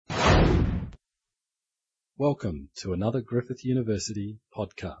Welcome to another Griffith University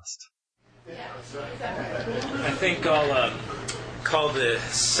podcast. I think I'll call the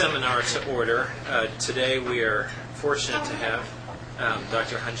seminar to order. Today we are fortunate to have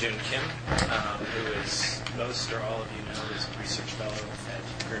Dr. Hyunjoon Kim, who is, most or all of you know, is a research fellow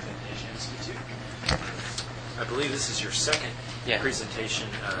at Griffith Asia Institute. I believe this is your second presentation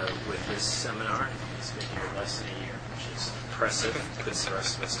with this seminar. It's been here less than a year, which is impressive. Puts the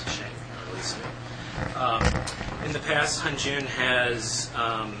rest of us to shame, or at least me. In the past, Hyunjoon has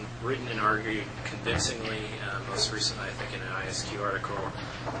written and argued convincingly, most recently I think in an ISQ article,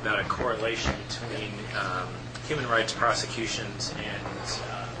 about a correlation between human rights prosecutions and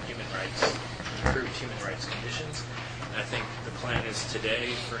improved human rights conditions. And I think the plan is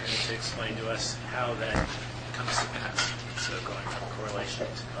today for him to explain to us how that comes to pass. So going from correlation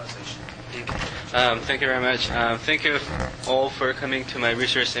to causation. Thank you very much. Thank you all for coming to my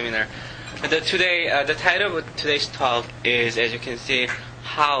research seminar. The title of today's talk is, as you can see,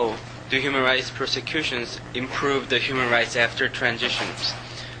 how do human rights prosecutions improve the human rights after transitions?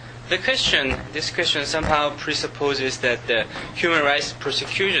 This question somehow presupposes that the human rights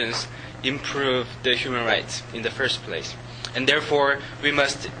prosecutions improve the human rights in the first place. And therefore, we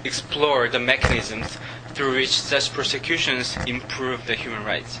must explore the mechanisms through which such prosecutions improve the human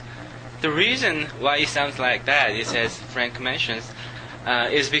rights. The reason why it sounds like that is, as Frank mentions,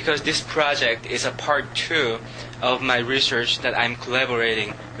 is because this project is a part 2 of my research that I'm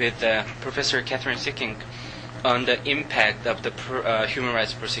collaborating with Professor Catherine Sicking on the impact of the human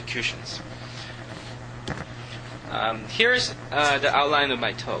rights prosecutions. Here's the outline of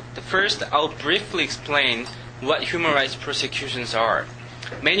my talk. First, I'll briefly explain what human rights prosecutions are.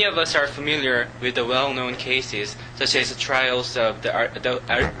 Many of us are familiar with the well-known cases, such as the trials of the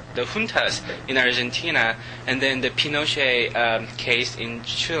juntas in Argentina and then the Pinochet case in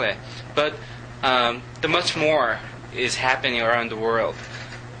Chile. But the much more is happening around the world.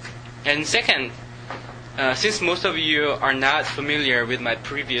 And second, since most of you are not familiar with my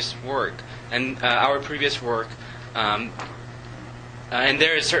previous work and our previous work, and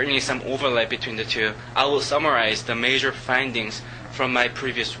there is certainly some overlap between the two, I will summarize the major findings from my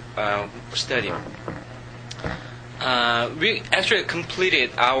previous study. We actually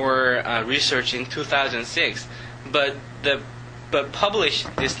completed our research in 2006, but published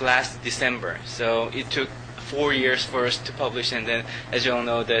this last December. So it took 4 years for us to publish, and then, as you all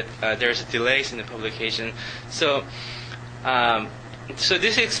know, that there's delays in the publication. So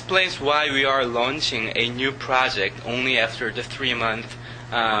this explains why we are launching a new project only after the 3 months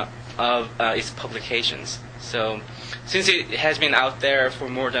of its publications. So, since it has been out there for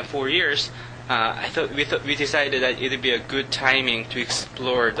more than 4 years, we decided that it would be a good timing to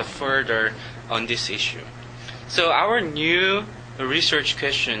explore the further on this issue. So our new research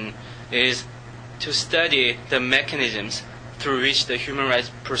question is to study the mechanisms through which the human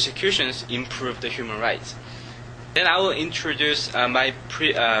rights prosecutions improve the human rights. Then I will introduce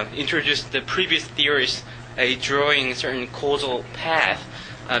the previous theories, drawing a certain causal path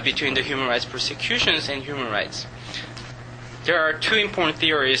between the human rights prosecutions and human rights. There are 2 important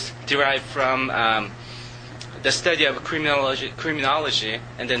theories derived from the study of criminology,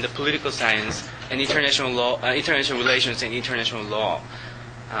 and then the political science, and international law, international relations, and international law.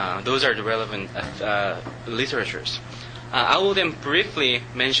 Those are the relevant literatures. I will then briefly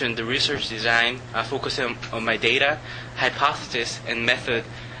mention the research design, focusing on my data, hypothesis, and method,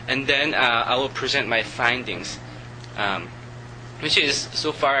 and then I will present my findings, which is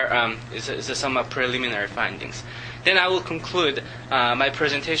so far is a somewhat preliminary findings. Then I will conclude my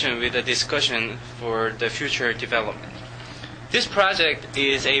presentation with a discussion for the future development. This project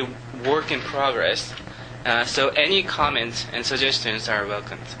is a work in progress, so any comments and suggestions are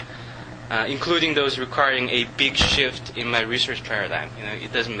welcomed, including those requiring a big shift in my research paradigm.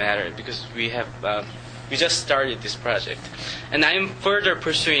 It doesn't matter because we just started this project, and I am further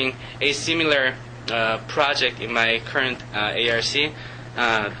pursuing a similar project in my current ARC.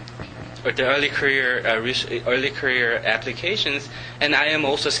 Or the early career applications, and I am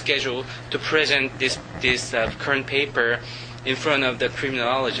also scheduled to present this current paper in front of the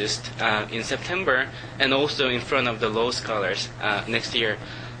criminologist in September, and also in front of the law scholars next year.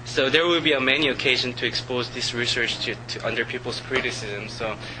 So there will be many occasions to expose this research to under people's criticism.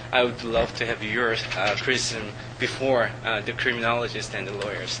 So I would love to have your criticism before the criminologists and the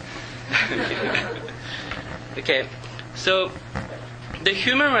lawyers. Okay, so the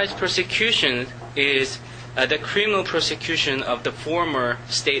human rights prosecution is the criminal prosecution of the former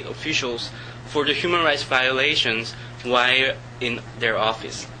state officials for the human rights violations while in their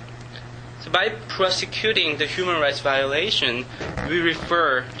office. So by prosecuting the human rights violation, we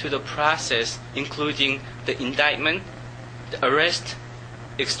refer to the process including the indictment, the arrest,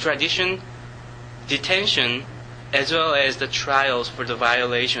 extradition, detention, as well as the trials for the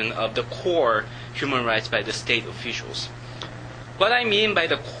violation of the core human rights by the state officials. What I mean by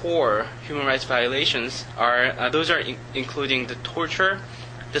the core human rights violations are including the torture,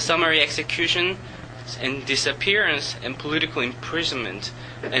 the summary execution, and disappearance and political imprisonment,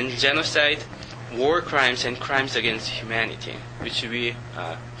 and genocide, war crimes, and crimes against humanity, which we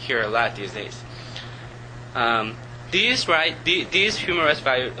hear a lot these days. These human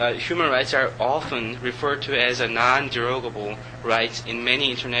rights are often referred to as a non-derogable rights in many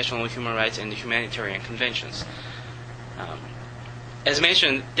international human rights and humanitarian conventions. As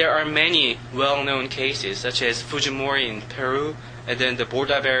mentioned, there are many well-known cases, such as Fujimori in Peru, and then the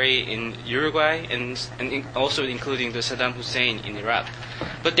Bordaberry in Uruguay, and also including the Saddam Hussein in Iraq.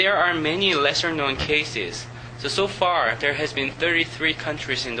 But there are many lesser-known cases. So far, there has been 33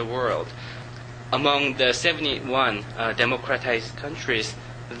 countries in the world, among the 71 democratized countries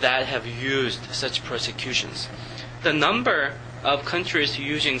that have used such prosecutions. The number of countries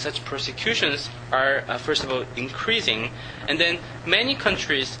using such prosecutions are, first of all, increasing, and then many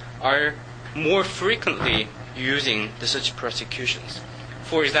countries are more frequently using such prosecutions.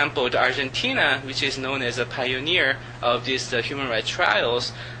 For example, the Argentina, which is known as a pioneer of these human rights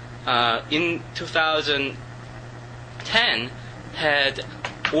trials, in 2010 had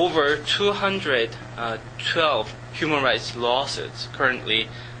over 212 human rights lawsuits currently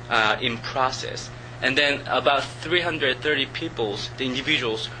in process. And then about 330 the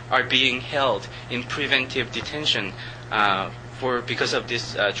individuals, are being held in preventive detention because of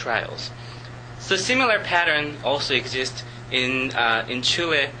these trials. So similar pattern also exists in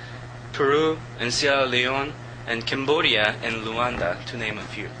Chile, Peru, and Sierra Leone, and Cambodia, and Rwanda, to name a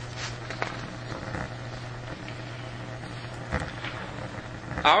few.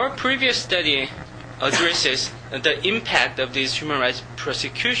 Our previous study addresses the impact of these human rights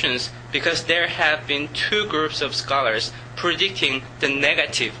prosecutions because there have been two groups of scholars predicting the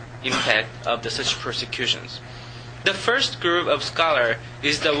negative impact of such prosecutions. The first group of scholars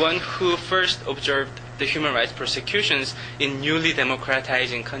is the one who first observed the human rights prosecutions in newly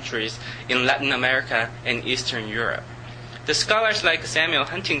democratizing countries in Latin America and Eastern Europe. The scholars like Samuel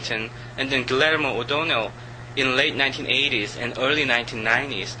Huntington and then Guillermo O'Donnell in late 1980s and early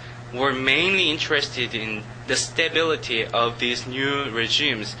 1990s were mainly interested in the stability of these new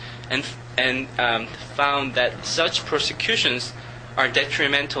regimes and found that such prosecutions are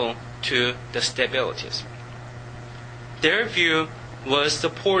detrimental to the stabilities. Their view was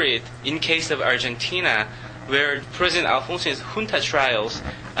supported in case of Argentina, where President Alfonso's junta trials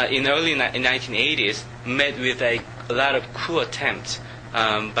in early 1980s met with a lot of coup attempts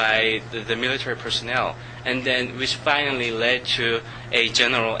by the military personnel, and then which finally led to a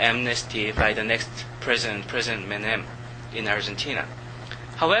general amnesty by the next president, President Menem, in Argentina.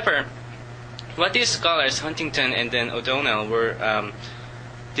 However, what these scholars, Huntington and then O'Donnell,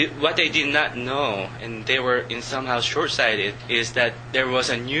 what they did not know, and they were somehow short-sighted, is that there was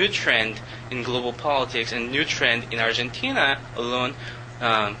a new trend in global politics and new trend in Argentina alone,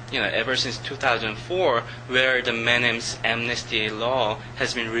 ever since 2004, where the Menem's amnesty law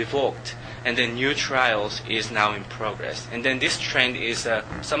has been revoked, and then new trials is now in progress. And then this trend is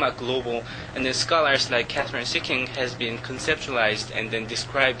somewhat global, and then scholars like Catherine Sicking has been conceptualized and then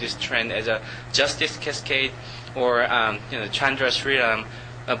described this trend as a justice cascade, or Chandra Sriram.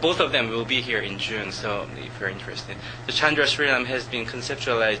 Both of them will be here in June, so if you're interested. The Chandra Sriram has been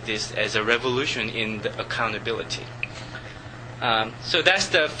conceptualized this as a revolution in the accountability. So that's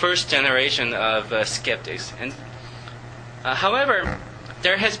the first generation of skeptics. And however,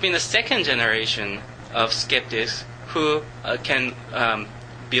 there has been a second generation of skeptics who can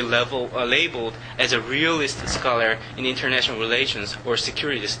be labeled as a realist scholar in international relations or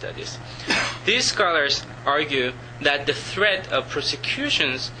security studies. These scholars argue that the threat of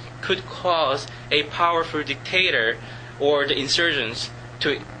prosecutions could cause a powerful dictator or the insurgents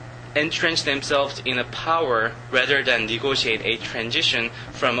to entrench themselves in a power rather than negotiate a transition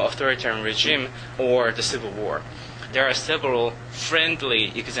from authoritarian regime or the civil war. There are several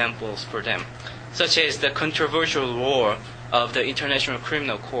friendly examples for them, such as the controversial law of the International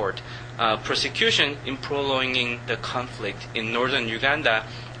Criminal Court, prosecution in prolonging the conflict in northern Uganda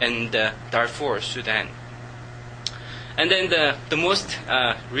and Darfur, Sudan. And then the most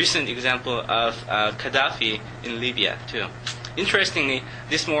recent example of Gaddafi in Libya, too. Interestingly,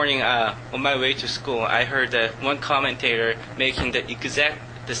 this morning on my way to school, I heard one commentator making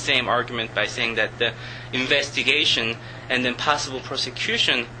the the same argument by saying that the investigation and then possible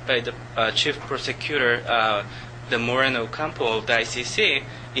prosecution by the chief prosecutor, the Moreno Ocampo of the ICC,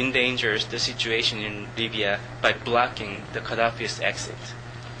 endangers the situation in Libya by blocking the Gaddafi's exit.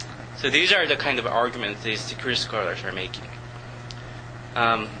 So these are the kind of arguments these security scholars are making.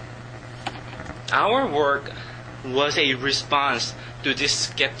 Our work was a response to these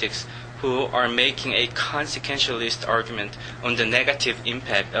skeptics who are making a consequentialist argument on the negative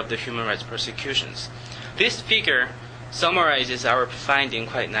impact of the human rights persecutions. This figure summarizes our finding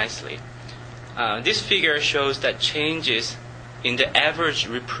quite nicely. This figure shows that changes in the average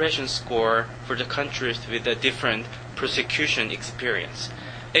repression score for the countries with a different persecution experience.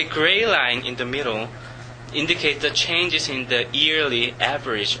 A gray line in the middle indicates the changes in the yearly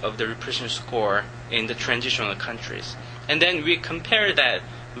average of the repression score in the transitional countries. And then we compare that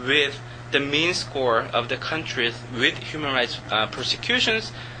with the mean score of the countries with human rights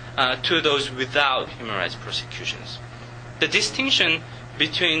persecutions to those without human rights persecutions. The distinction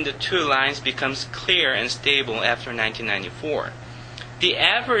between the two lines becomes clear and stable after 1994. The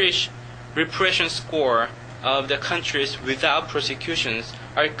average repression score of the countries without persecutions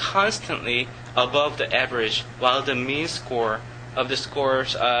are constantly above the average, while the mean score of the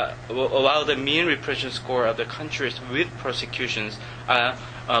scores, while the mean repression score of the countries with persecutions are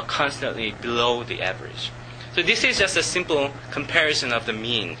constantly below the average. So this is just a simple comparison of the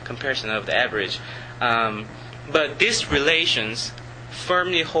mean, comparison of the average. But these relations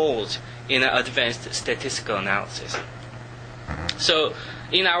firmly hold in an advanced statistical analysis. So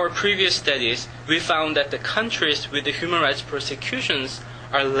in our previous studies, we found that the countries with the human rights persecutions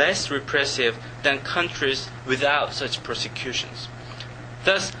are less repressive than countries without such persecutions.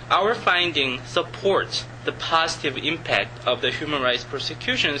 Thus, our finding supports the positive impact of the human rights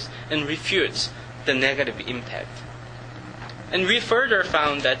persecutions and refutes the negative impact. And we further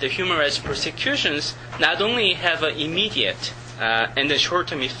found that the human rights persecutions not only have an immediate and a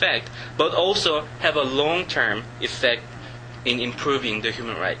short-term effect, but also have a long-term effect in improving the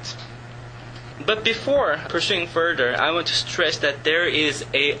human rights. But before pursuing further, I want to stress that there is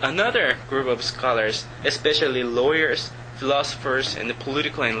another group of scholars, especially lawyers, philosophers, and the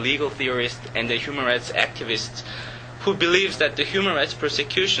political and legal theorists, and the human rights activists, who believes that the human rights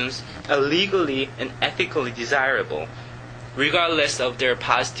persecutions are legally and ethically desirable, regardless of their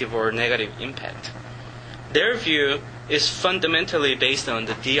positive or negative impact. Their view is fundamentally based on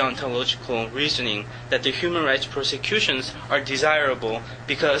the deontological reasoning that the human rights persecutions are desirable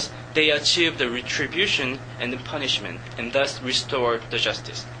because they achieve the retribution and the punishment, and thus restore the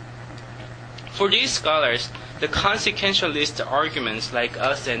justice. For these scholars, the consequentialist arguments like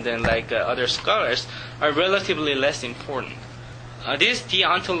us and then like other scholars are relatively less important. These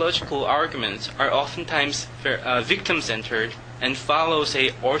deontological arguments are oftentimes victim-centered and follows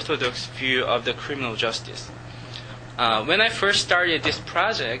a orthodox view of the criminal justice. When I first started this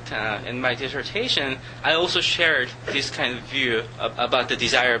project in my dissertation, I also shared this kind of view about the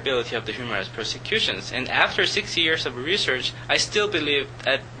desirability of the human rights persecutions. And after 6 years of research, I still believe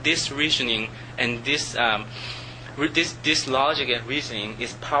that this reasoning and this logic and reasoning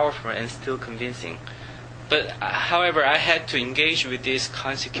is powerful and still convincing. But however, I had to engage with this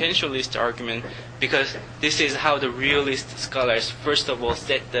consequentialist argument because this is how the realist scholars first of all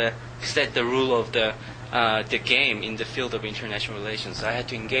set the rule of the game in the field of international relations. So I had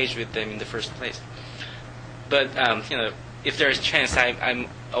to engage with them in the first place. But if there is a chance, I'm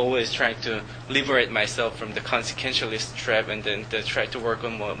always trying to liberate myself from the consequentialist trap and then to try to work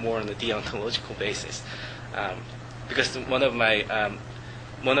on more on the deontological basis. Because one of my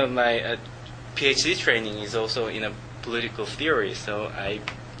PhD training is also in a political theory, so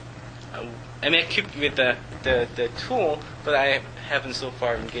I'm equipped with the tool, but I haven't so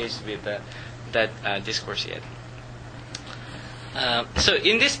far engaged with that discourse yet. So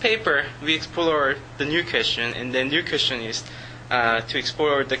in this paper, we explore the new question, and the new question is to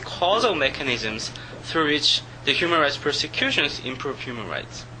explore the causal mechanisms through which the human rights persecutions improve human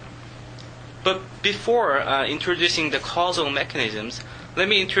rights. But before introducing the causal mechanisms, let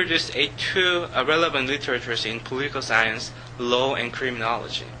me introduce two relevant literatures in political science, law, and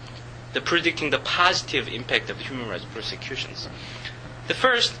criminology, predicting the positive impact of human rights persecutions. The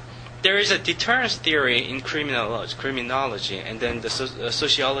first, there is a deterrence theory in criminology, and then the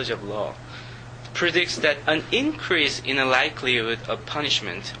sociology of law predicts that an increase in the likelihood of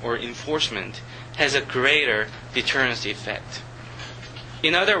punishment or enforcement has a greater deterrence effect.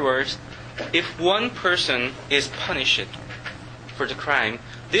 In other words, if one person is punished for the crime,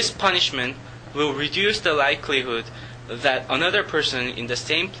 this punishment will reduce the likelihood that another person in the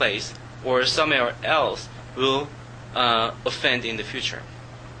same place or somewhere else will offend in the future.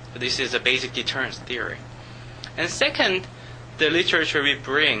 This is a basic deterrence theory. And second, the literature we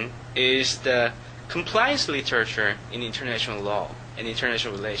bring is the compliance literature in international law and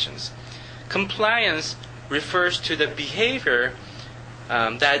international relations. Compliance refers to the behavior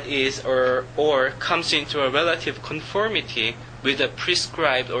that is or comes into a relative conformity with the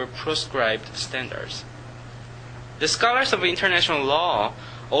prescribed or proscribed standards. The scholars of international law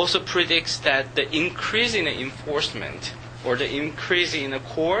also predicts that the increase in the enforcement or the increase in the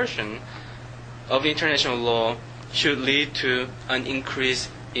coercion of international law should lead to an increase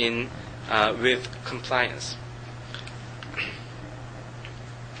in with compliance.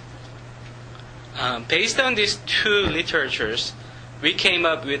 Based on these two literatures, we came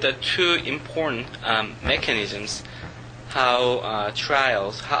up with the two important mechanisms how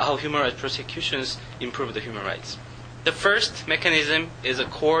human rights prosecutions improve the human rights. The first mechanism is a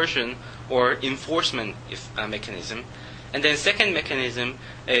coercion or enforcement mechanism, and then second mechanism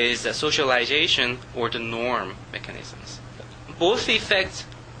is a socialization or the norm mechanisms. Both effects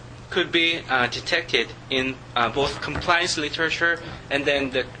could be detected in both compliance literature and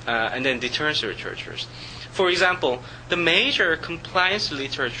then deterrence literatures. For example, the major compliance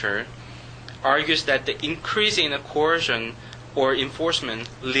literature argues that the increase in coercion or enforcement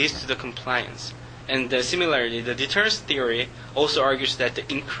leads to the compliance. And similarly, the deterrence theory also argues that the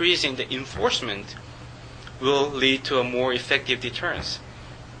increase in the enforcement will lead to a more effective deterrence.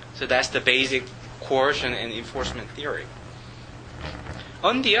 So that's the basic coercion and enforcement theory.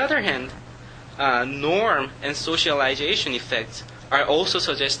 On the other hand, norm and socialization effects are also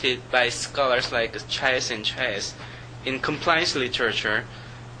suggested by scholars like Chais and Chais in compliance literature,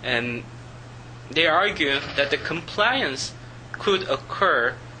 and they argue that the compliance could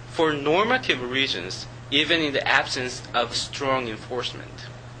occur for normative reasons, even in the absence of strong enforcement.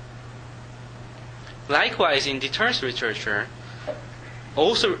 Likewise, in deterrence literature,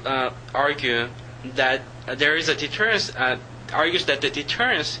 also argue that there is a deterrence. Argues that the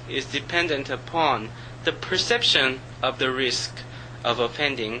deterrence is dependent upon the perception of the risk of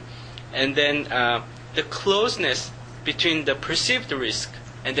offending, and then the closeness between the perceived risk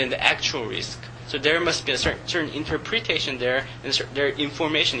and then the actual risk. So there must be a certain interpretation there, and their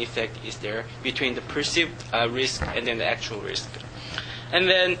information effect is there between the perceived risk and then the actual risk. And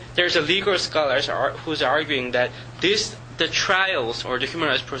then there's a legal scholars who's arguing that the trials or the human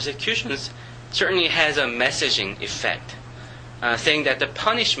rights prosecutions certainly has a messaging effect, saying that the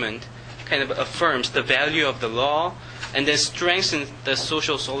punishment kind of affirms the value of the law and then strengthens the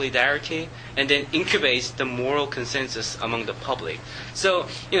social solidarity and then incubates the moral consensus among the public. So,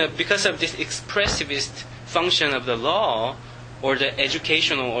 because of this expressivist function of the law or the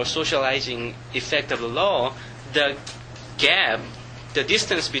educational or socializing effect of the law, the gap, the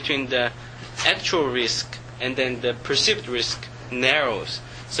distance between the actual risk and then the perceived risk narrows.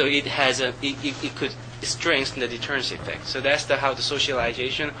 So it could strengthen the deterrence effect. So that's how the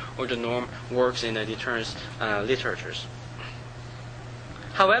socialization or the norm works in the deterrence literatures.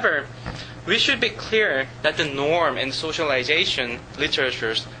 However, we should be clear that the norm and socialization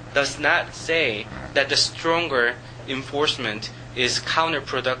literatures does not say that the stronger enforcement is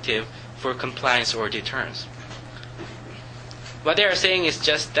counterproductive for compliance or deterrence. What they are saying is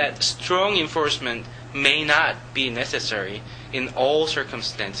just that strong enforcement may not be necessary in all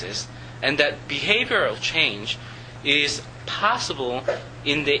circumstances, and that behavioral change is possible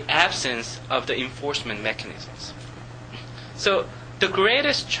in the absence of the enforcement mechanisms. So the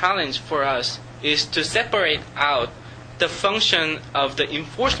greatest challenge for us is to separate out the function of the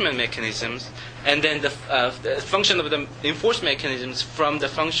enforcement mechanisms and then the function of the enforcement mechanisms from the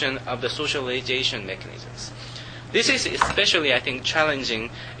function of the socialization mechanisms. This is especially, I think, challenging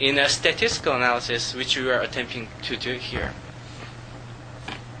in a statistical analysis which we are attempting to do here.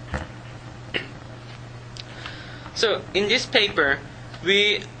 So in this paper,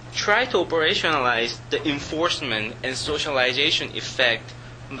 we try to operationalize the enforcement and socialization effect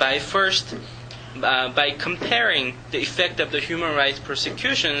by comparing the effect of the human rights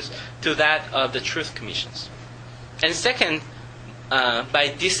prosecutions to that of the truth commissions. And second, by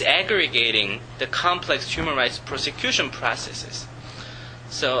disaggregating the complex human rights prosecution processes.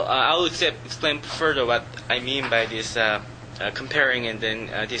 So I will explain further what I mean by this comparing and then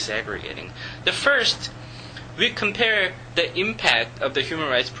disaggregating. The first, we compare the impact of the human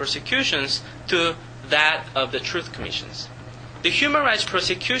rights prosecutions to that of the truth commissions. The human rights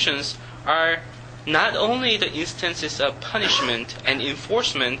prosecutions are not only the instances of punishment and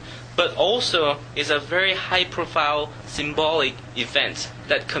enforcement, but also is a very high-profile symbolic event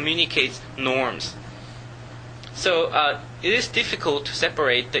that communicates norms. So it is difficult to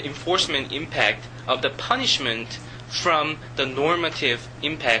separate the enforcement impact of the punishment from the normative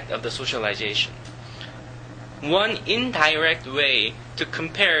impact of the socialization. One indirect way to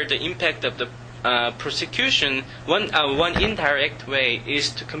compare the impact of the prosecution, one indirect way is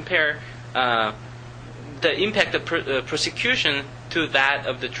to compare the impact of prosecution to that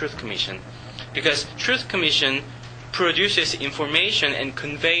of the Truth Commission. Because Truth Commission produces information and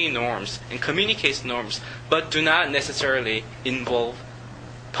convey norms and communicates norms, but do not necessarily involve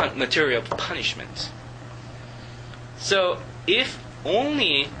material punishment. So if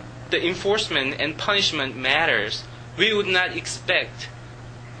only the enforcement and punishment matters, we would not expect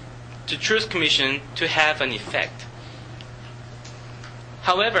the Truth Commission to have an effect.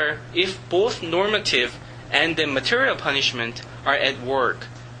 However, if both normative and the material punishment are at work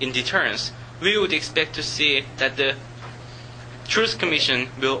in deterrence, we would expect to see that the Truth Commission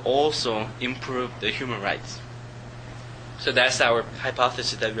will also improve the human rights. So that's our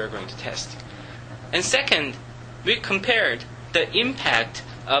hypothesis that we are going to test. And second, we compared the impact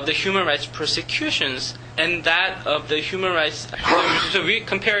of the human rights prosecutions and that of the human rights. So we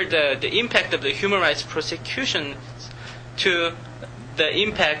compared the impact of the human rights prosecutions to the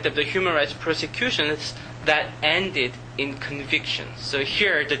impact of the human rights prosecutions that ended in conviction. So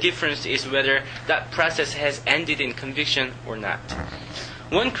here the difference is whether that process has ended in conviction or not.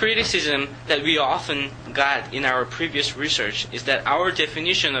 One criticism that we often got in our previous research is that our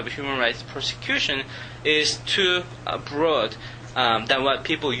definition of human rights prosecution is too broad than what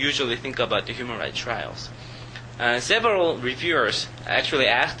people usually think about the human rights trials. Several reviewers actually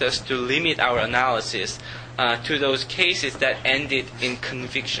asked us to limit our analysis to those cases that ended in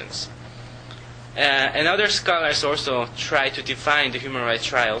convictions. And other scholars also try to define the human rights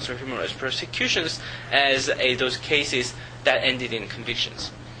trials or human rights prosecutions as those cases that ended in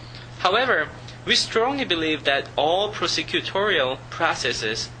convictions. However, we strongly believe that all prosecutorial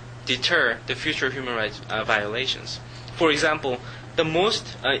processes deter the future human rights violations. For example, the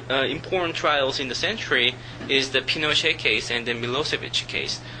most important trials in the century is the Pinochet case and the Milosevic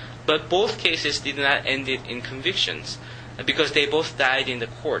case. But both cases did not end in convictions because they both died in the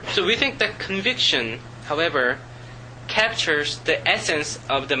court. So we think that conviction, however, captures the essence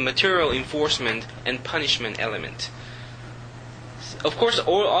of the material enforcement and punishment element. Of course,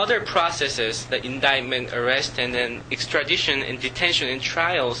 all other processes, the indictment, arrest, and then extradition and detention and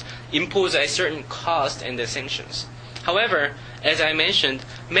trials, impose a certain cost and the sanctions. However, as I mentioned,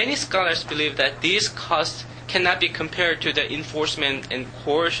 many scholars believe that these costs cannot be compared to the enforcement and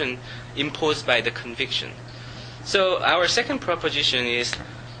coercion imposed by the conviction. So our second proposition is,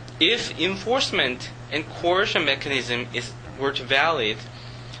 if enforcement and coercion mechanism were valid,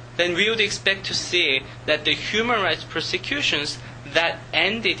 then we would expect to see that the human rights prosecutions that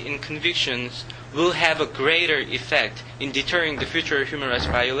ended in convictions will have a greater effect in deterring the future human rights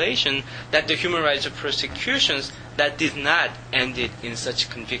violation than the human rights prosecutions that did not end in such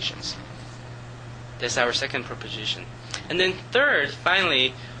convictions. That's our second proposition. And then third,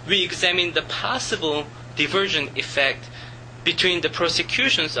 finally, we examine the possible divergent effect between the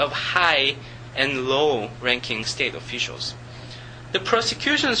prosecutions of high and low-ranking state officials. The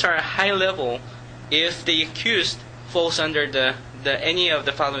prosecutions are high level if the accused falls under any of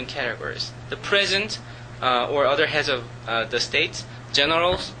the following categories: the president or other heads of the states,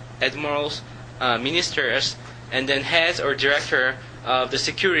 generals, admirals, ministers, and then heads or director of the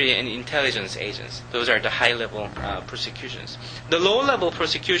security and intelligence agents. Those are the high-level prosecutions. The low-level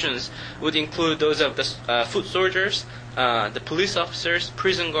prosecutions would include those of the foot soldiers, the police officers,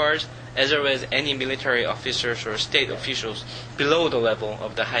 prison guards, as well as any military officers or state officials below the level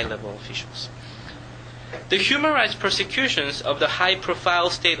of the high-level officials. The human rights prosecutions of the high-profile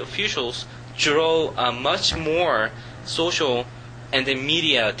state officials draw much more social and the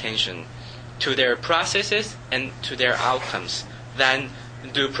media attention to their processes and to their outcomes than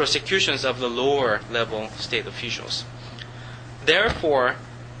do prosecutions of the lower-level state officials. Therefore,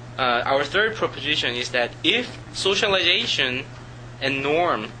 our third proposition is that if socialization and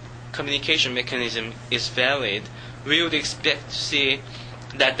norm communication mechanism is valid, we would expect to see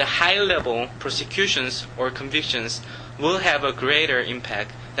that the high-level prosecutions or convictions will have a greater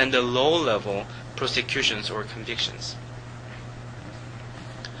impact than the low-level prosecutions or convictions.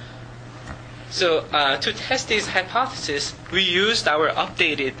 So to test this hypothesis, we used our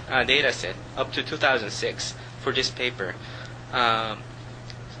updated data set up to 2006 for this paper.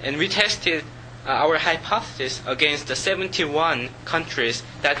 And we tested our hypothesis against the 71 countries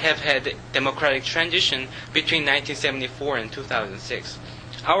that have had democratic transition between 1974 and 2006.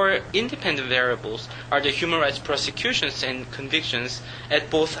 Our independent variables are the human rights prosecutions and convictions at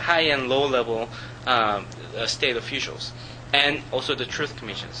both high and low level state officials, and also the truth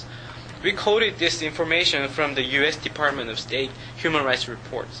commissions. we quoted this information from the U.S. Department of State human rights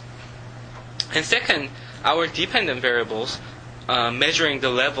reports. And second, our dependent variables measuring the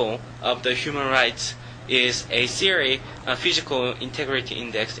level of the human rights is a CRA physical integrity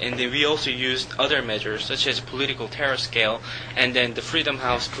index, and then we also used other measures such as political terror scale and then the Freedom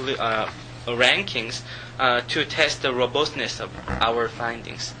House rankings to test the robustness of our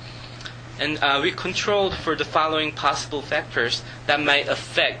findings. And we controlled for the following possible factors that might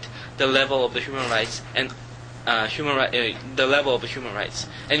affect the level of the human rights and the level of the human rights.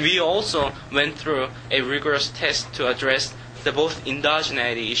 And we also went through a rigorous test to address the both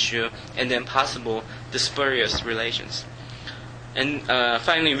endogeneity issue and then possible spurious relations. And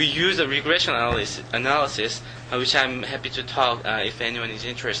finally, we used a regression analysis, which I'm happy to talk if anyone is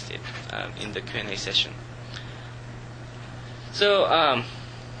interested in the Q&A session. So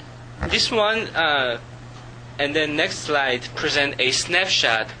this one and then next slide present a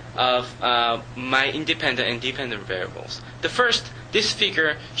snapshot of my independent and dependent variables. The first, this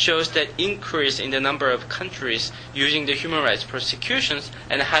figure shows that increase in the number of countries using the human rights prosecutions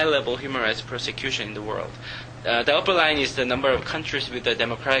and high-level human rights prosecution in the world. The upper line is the number of countries with the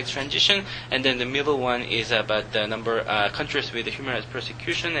democratic transition, and then the middle one is about the number of countries with the human rights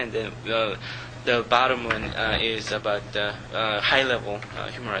prosecution, and then the bottom one is about the high-level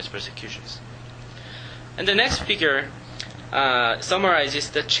human rights prosecutions. And the next figure summarizes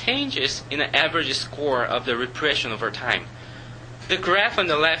the changes in the average score of the repression over time. The graph on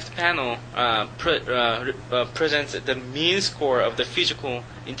the left panel presents the mean score of the physical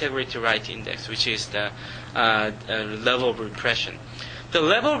integrity right index, which is the level of repression. The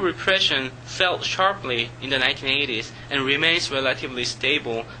level of repression fell sharply in the 1980s and remains relatively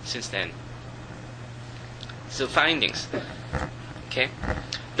stable since then. So findings. Okay.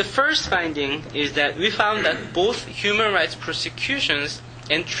 The first finding is that we found that both human rights prosecutions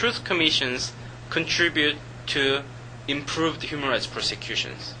and truth commissions contribute to improved human rights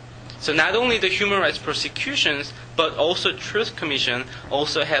prosecutions. So not only the human rights prosecutions, but also truth commission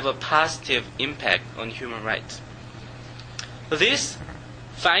also have a positive impact on human rights. These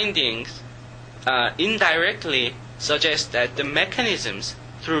findings indirectly suggest that the mechanisms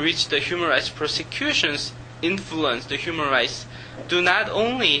through which the human rights prosecutions influence the human rights do not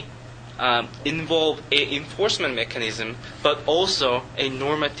only involve an enforcement mechanism, but also a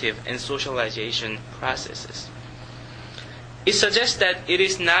normative and socialization processes. It suggests that it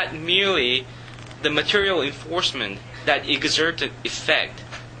is not merely the material enforcement that exerts an effect,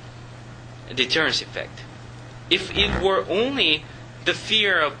 a deterrence effect. If it were only the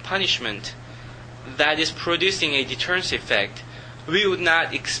fear of punishment that is producing a deterrence effect, we would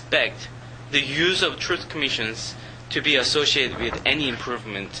not expect the use of truth commissions to be associated with any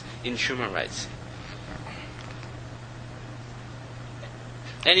improvement in human rights.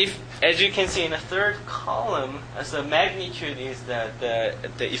 And if, as you can see in the third column, as the magnitude is the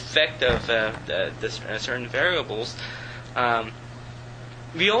effect of the certain variables,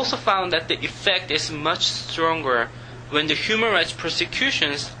 we also found that the effect is much stronger when the human rights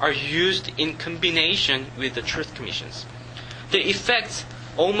prosecutions are used in combination with the truth commissions. The effect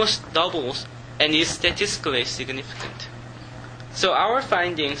almost doubles and is statistically significant. So our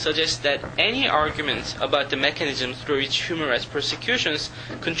finding suggests that any argument about the mechanism through which human rights prosecutions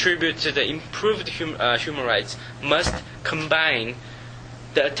contribute to the improved human rights must combine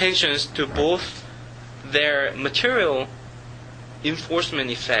the attentions to both their material enforcement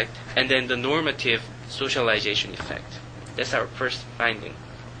effect and then the normative socialization effect. That's our first finding.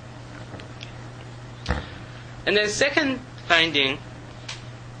 And then second finding,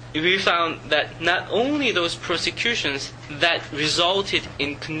 we found that not only those prosecutions that resulted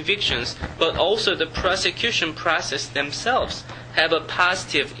in convictions, but also the prosecution process themselves have a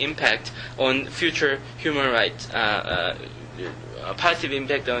positive impact on future human rights, a positive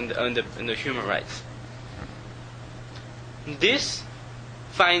impact on the human rights. This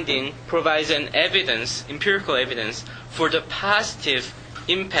finding provides an evidence, empirical evidence, for the positive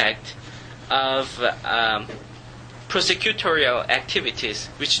impact of prosecutorial activities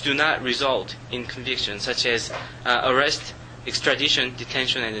which do not result in conviction, such as arrest, extradition,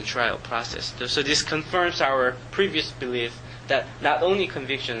 detention, and the trial process. So this confirms our previous belief that not only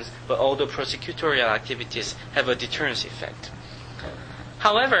convictions, but all the prosecutorial activities have a deterrence effect.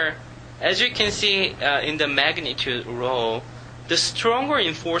 However, as you can see in the magnitude row, the stronger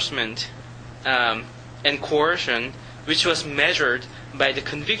enforcement and coercion, which was measured by the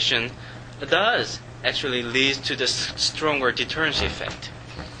conviction, does actually leads to the stronger deterrence effect.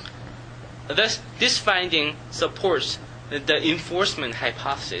 Thus, this finding supports the enforcement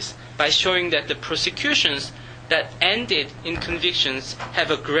hypothesis by showing that the prosecutions that ended in convictions have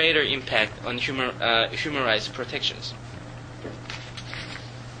a greater impact on human rights protections.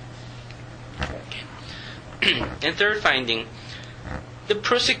 And third finding, the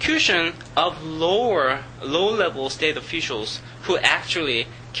prosecution of low-level state officials who actually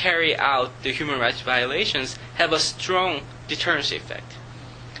carry out the human rights violations have a strong deterrence effect.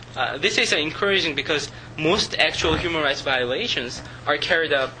 This is encouraging because most actual human rights violations are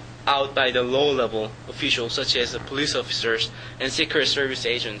carried out by the low-level officials, such as the police officers and secret service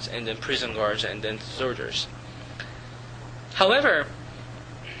agents, and then prison guards, and then soldiers. However,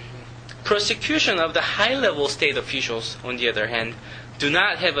 prosecution of the high-level state officials, on the other hand, do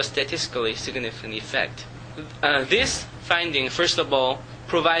not have a statistically significant effect. This finding, first of all,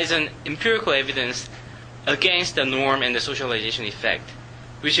 provides an empirical evidence against the norm and the socialization effect,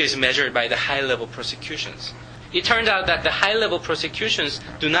 which is measured by the high-level prosecutions. It turns out that the high-level prosecutions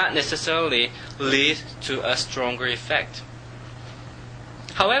do not necessarily lead to a stronger effect.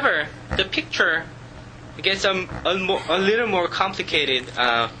 However, the picture gets a little more complicated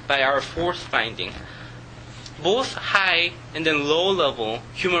by our fourth finding. Both high and then low-level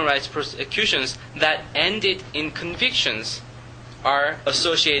human rights prosecutions that ended in convictions are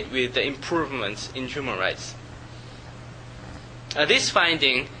associated with the improvements in human rights. This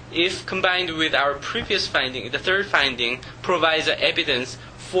finding, if combined with our previous finding, the third finding, provides evidence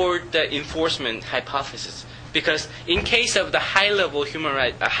for the enforcement hypothesis. Because in case of the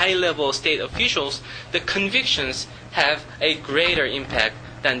high-level state officials, the convictions have a greater impact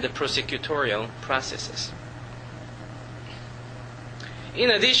than the prosecutorial processes.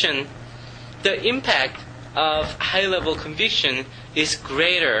 In addition, the impact of high-level conviction is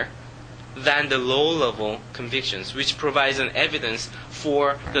greater than the low-level convictions, which provides an evidence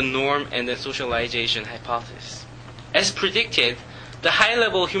for the norm and the socialization hypothesis. As predicted, the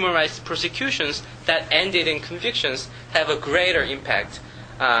high-level human rights prosecutions that ended in convictions have a greater impact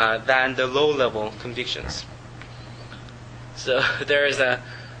than the low-level convictions. So there is a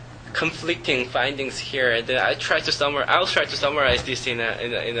conflicting findings here. I'll try to summarize this in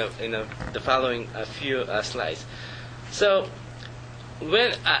the following few slides. So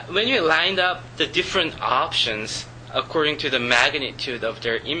when you lined up the different options according to the magnitude of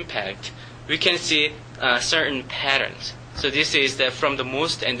their impact, we can see certain patterns. So this is from the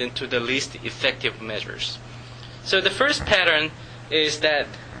most and then to the least effective measures. So the first pattern is that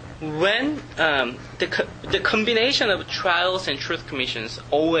when the combination of trials and truth commissions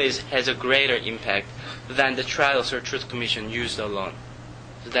always has a greater impact than the trials or truth commission used alone.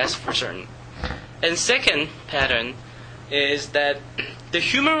 So that's for certain. And second pattern is that the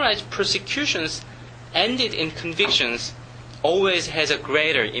human rights prosecutions ended in convictions always has a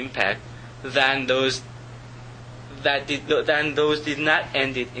greater impact than those did not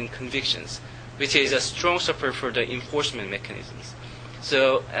end it in convictions, which is a strong support for the enforcement mechanisms.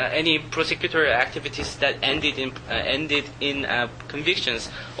 So any prosecutorial activities that ended in convictions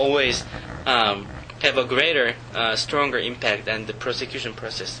always have a greater, stronger impact than the prosecution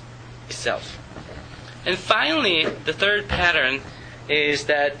process itself. And finally, the third pattern is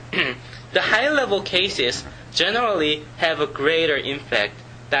that the high-level cases generally have a greater impact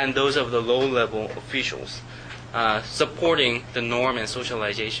than those of the low-level officials, supporting the norm and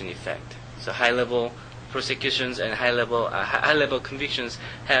socialization effect. So high-level prosecutions and high-level convictions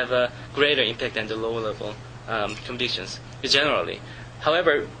have a greater impact than the low-level convictions generally.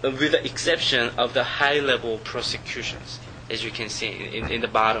 However, with the exception of the high-level prosecutions, as you can see in the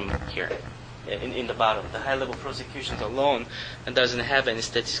bottom here. In the bottom, the high-level prosecutions alone doesn't have any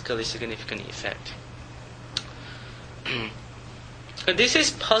statistically significant effect. This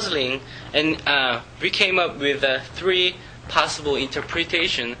is puzzling, and we came up with three possible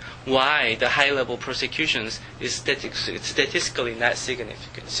interpretation why the high-level prosecutions is statistically not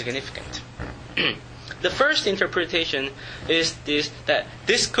significant. The first interpretation is that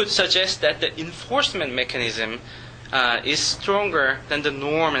this could suggest that the enforcement mechanism is stronger than the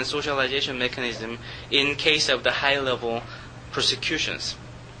norm and socialization mechanism in case of the high-level prosecutions.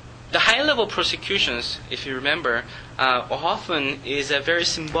 The high-level prosecutions, if you remember, often is very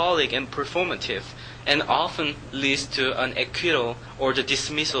symbolic and performative, and often leads to an acquittal or the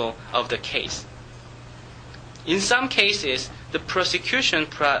dismissal of the case. In some cases, the prosecutions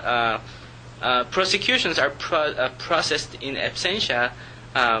are processed in absentia,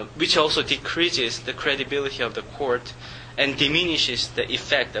 which also decreases the credibility of the court and diminishes the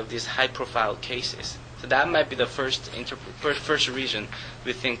effect of these high-profile cases. So that might be the first reason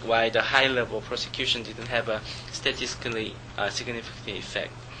we think why the high-level prosecution didn't have a statistically significant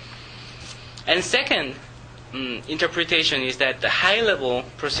effect. And second, interpretation is that the high-level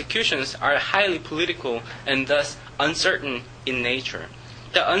prosecutions are highly political and thus uncertain in nature.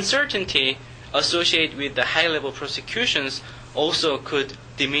 The uncertainty associated with the high-level prosecutions also could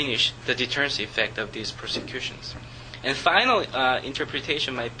diminish the deterrence effect of these prosecutions. And final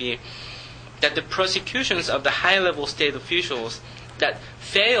interpretation might be that the prosecutions of the high-level state officials that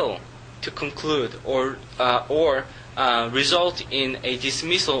fail to conclude or result in a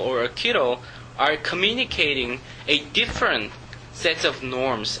dismissal or acquittal are communicating a different set of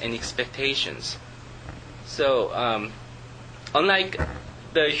norms and expectations. So, unlike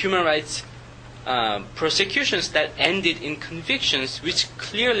the human rights prosecutions that ended in convictions, which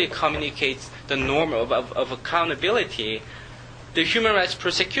clearly communicates the norm of accountability, the human rights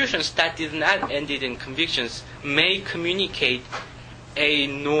prosecutions that did not end in convictions may communicate a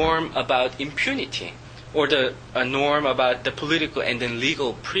norm about impunity, or a norm about the political and then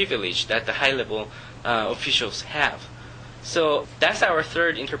legal privilege that the high-level officials have. So that's our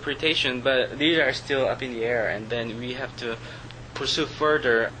third interpretation, but these are still up in the air, and then we have to pursue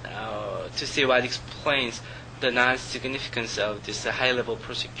further to see what explains the non-significance of these high-level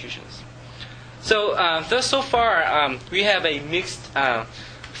prosecutions. So thus so far, we have a mixed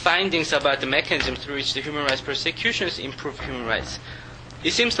findings about the mechanism through which the human rights prosecutions improve human rights.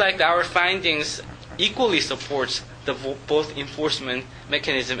 It seems like our findings equally supports the both enforcement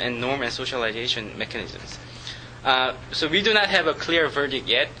mechanism and norm and socialization mechanisms. So we do not have a clear verdict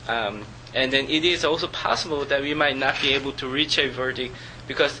yet, and then it is also possible that we might not be able to reach a verdict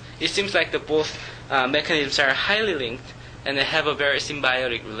because it seems like the both mechanisms are highly linked and they have a very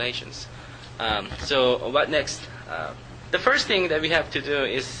symbiotic relations. So what next? The first thing that we have to do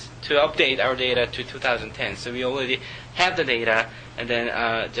is to update our data to 2010. So we already have the data, and then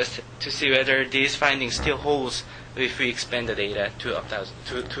just to see whether these findings still holds if we expand the data to up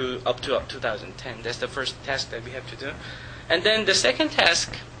to 2010. That's the first task that we have to do. And then the second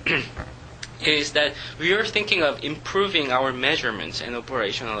task is that we are thinking of improving our measurements and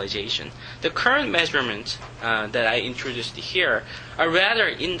operationalization. The current measurements that I introduced here are rather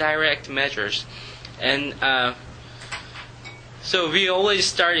indirect measures, and so we always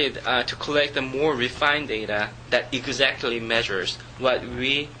started to collect the more refined data that exactly measures what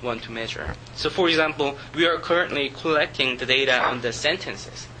we want to measure. So for example, we are currently collecting the data on the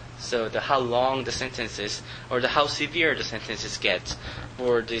sentences. So how long the sentences or how severe the sentences get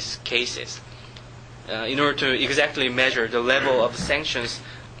for these cases in order to exactly measure the level of sanctions.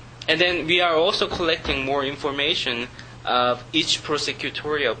 And then we are also collecting more information of each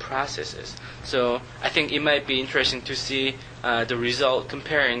prosecutorial processes. So I think it might be interesting to see the result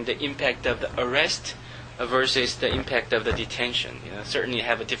comparing the impact of the arrest versus the impact of the detention. Certainly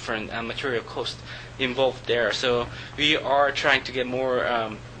have a different material cost involved there. So we are trying to get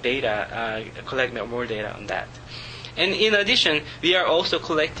more data, collect more data on that. And in addition, we are also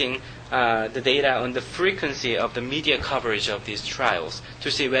collecting the data on the frequency of the media coverage of these trials to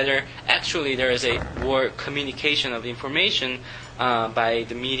see whether actually there is a more communication of information by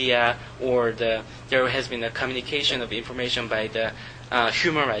the media, or there has been a communication of information by the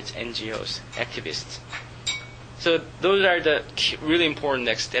human rights NGOs, activists. So those are the really important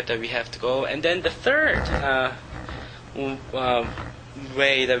next step that we have to go. And then the third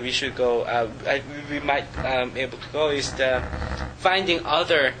way that we should go, we might be able to go, is the finding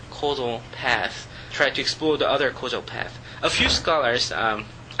other causal paths, try to explore the other causal path. A few scholars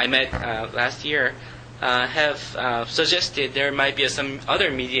I met last year have suggested there might be some other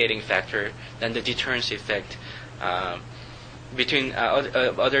mediating factor than the deterrence effect, between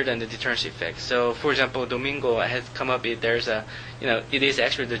other than the deterrence effect. So, for example, Domingo has come up with it is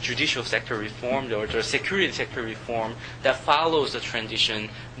actually the judicial sector reform or the security sector reform that follows the transition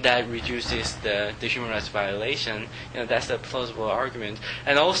that reduces the human rights violation. That's a plausible argument.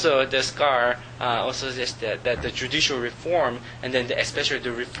 And also, the SCAR also suggests that the judicial reform, and then especially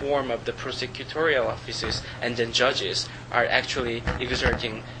the reform of the prosecutorial offices and then judges, are actually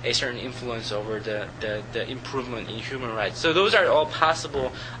exerting a certain influence over the improvement in human rights. So those are all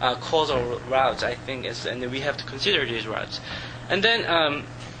possible causal routes, I think, and we have to consider these routes. And then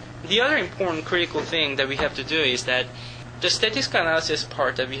the other important critical thing that we have to do is that the statistical analysis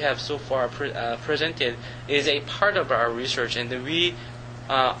part that we have so far presented is a part of our research, and we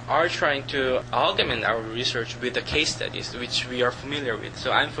are trying to augment our research with the case studies, which we are familiar with.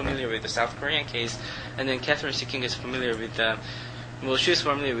 So I'm familiar with the South Korean case, and then Catherine Seeking is familiar with she's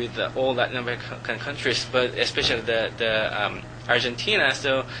familiar with all Latin American countries, but especially the Argentina.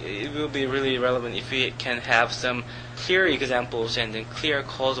 So it will be really relevant if we can have some clear examples and then clear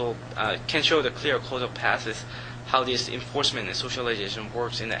causal, can show the clear causal paths how this enforcement and socialization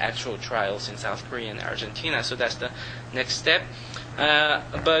works in the actual trials in South Korea and Argentina. So that's the next step.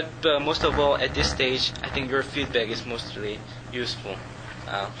 But most of all, at this stage, I think your feedback is mostly useful.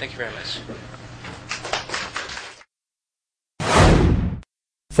 Thank you very much.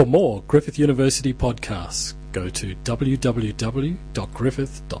 For more Griffith University podcasts, go to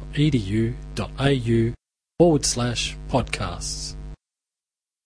www.griffith.edu.au/podcasts.